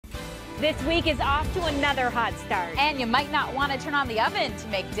This week is off to another hot start. And you might not want to turn on the oven to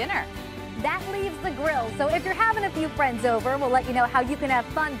make dinner. That leaves the grill. So if you're having a few friends over, we'll let you know how you can have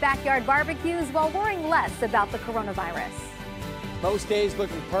fun backyard barbecues while worrying less about the coronavirus. Most days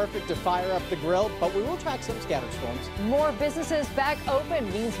looking perfect to fire up the grill, but we will track some scattered storms. More businesses back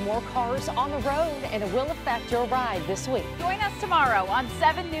open means more cars on the road, and it will affect your ride this week. Join us tomorrow on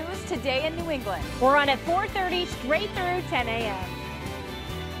 7 News Today in New England. We're on at 4:30 straight through 10 a.m.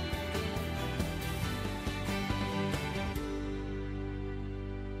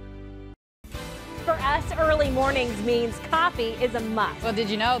 For us, early mornings means coffee is a must. Well, did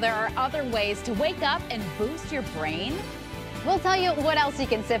you know there are other ways to wake up and boost your brain? We'll tell you what else you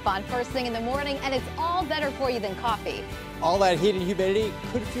can sip on first thing in the morning, and it's all better for you than coffee. All that heat and humidity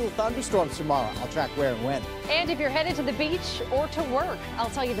could fuel thunderstorms tomorrow. I'll track where and when. And if you're headed to the beach or to work,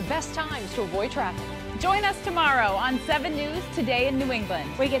 I'll tell you the best times to avoid traffic. Join us tomorrow on 7 News Today in New England.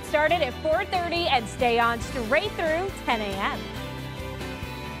 We get started at 4:30 and stay on straight through 10 a.m.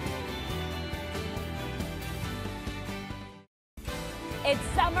 It's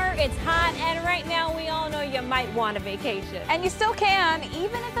summer, it's hot, and right now we all know you might want a vacation. And you still can,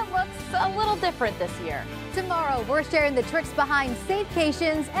 even if it looks a little different this year. Tomorrow, we're sharing the tricks behind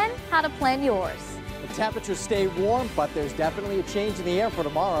staycations and how to plan yours. The temperatures stay warm, but there's definitely a change in the air for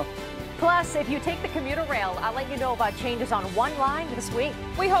tomorrow. Plus, if you take the commuter rail, I'll let you know about changes on one line this week.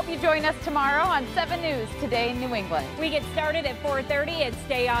 We hope you join us tomorrow on 7 News Today in New England. We get started at 4:30 and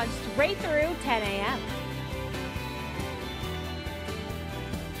stay on straight through 10 a.m.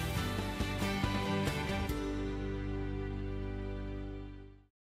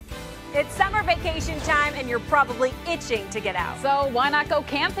 It's summer vacation time and you're probably itching to get out. So why not go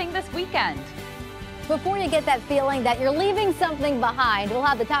camping this weekend? Before you get that feeling that you're leaving something behind, we'll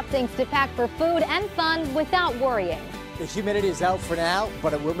have the top things to pack for food and fun without worrying. The humidity is out for now,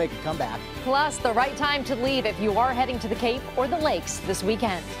 but it will make a comeback. Plus, the right time to leave if you are heading to the Cape or the lakes this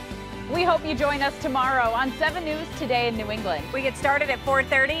weekend. We hope you join us tomorrow on 7 News Today in New England. We get started at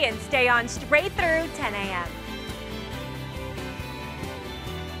 4:30 and stay on straight through 10 a.m.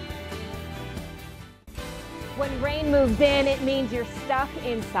 When rain moves in, it means you're stuck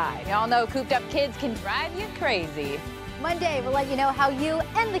inside. We all know cooped up kids can drive you crazy. Monday, we'll let you know how you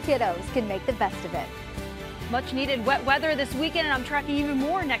and the kiddos can make the best of it. Much needed wet weather this weekend, and I'm tracking even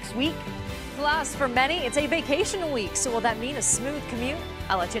more next week. Plus, for many, it's a vacation week. So will that mean a smooth commute?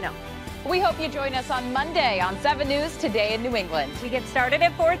 I'll let you know. We hope you join us on Monday on 7 News Today in New England. We get started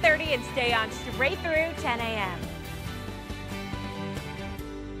at 4:30 and stay on straight through 10 a.m.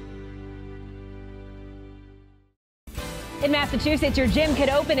 In Massachusetts, your gym could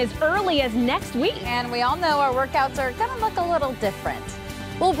open as early as next week. And we all know our workouts are going to look a little different.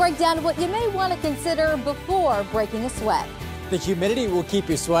 We'll break down what you may want to consider before breaking a sweat. The humidity will keep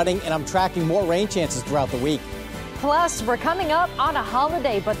you sweating, and I'm tracking more rain chances throughout the week. Plus, we're coming up on a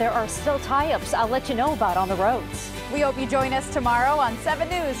holiday, but there are still tie-ups I'll let you know about on the roads. We hope you join us tomorrow on 7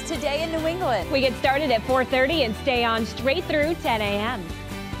 News Today in New England. We get started at 4:30 and stay on straight through 10 a.m.